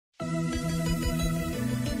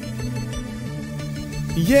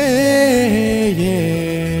Yeah, yeah.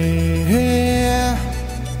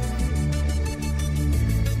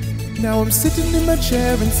 Now I'm sitting in my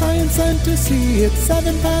chair in Science Center C. It's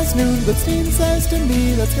 7 past noon, Blitzstein says to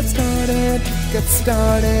me, let's get started, get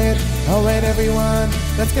started. Alright everyone,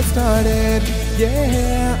 let's get started.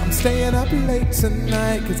 Yeah, I'm staying up late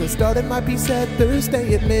tonight, cause I started my piece at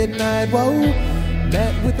Thursday at midnight. Whoa,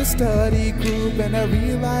 met with the study group and I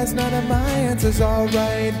realized none of my answers are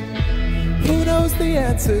right. Who knows the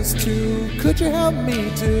answers to? Could you help me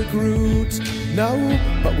to Groot? No,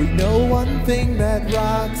 but we know one thing that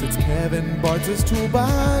rocks. It's Kevin Barnes'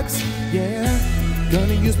 toolbox. Yeah,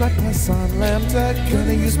 gonna use my plus on lambda.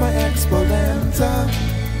 Gonna use my expo lambda.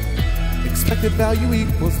 Expected value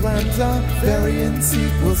equals lambda. Variance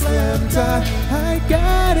equals lambda. I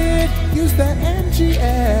got it. Use the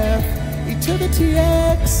MGF. E to the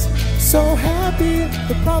TX. So happy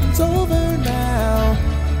the problem's over now.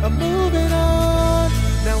 I'm moving on.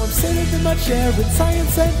 Now I'm sitting in my chair in Science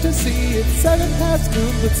Center C. It's 7 past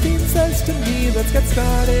noon, Blitzstein says to me, let's get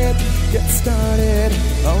started, get started.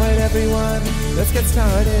 Alright everyone, let's get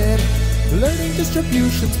started. Learning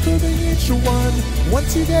distributions, proving each one.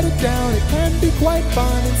 Once you get it down, it can be quite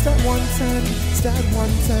fun. In stat 110, stat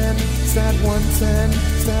 110, stat 110,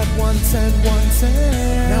 stat 110,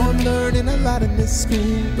 110. Now I'm learning a lot in this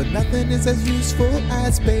school, but nothing is as useful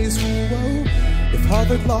as base rule. Whoa. If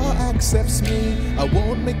Harvard Law accepts me, I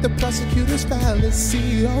won't make the prosecutor's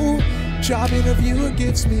fallacy. Oh, job interviewer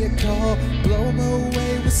gives me a call, blow him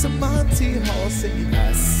away with some Monty Hall, singing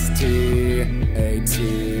S-T-A-T-S-T-A-T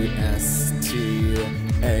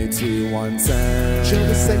 110. Show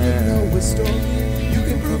us that you know a story, you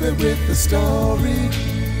can prove it with the story.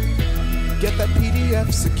 Get that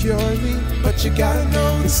PDF securely, but you gotta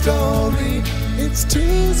know the story. It's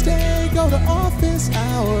Tuesday, go to office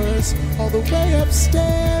hours, all the way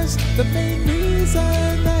upstairs. The main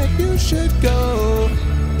reason that you should go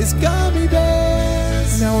is gummy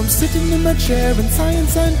bears. Now I'm sitting in my chair in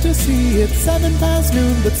Science Center C. It's 7 past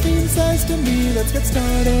noon, Blitzstein says to me, let's get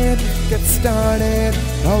started, get started.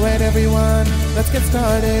 Alright everyone, let's get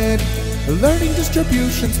started. Learning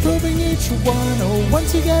distributions, proving each one. Oh,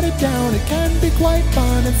 once you get it down, it can be quite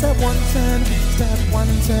fun. It's stat 110, stat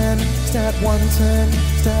 110, stat 110,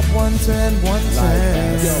 stat 110,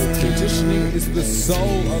 110. Yo, conditioning is the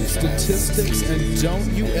soul of statistics, and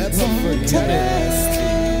don't you ever forget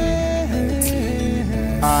it.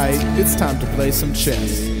 Alright, it's time to play some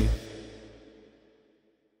chess.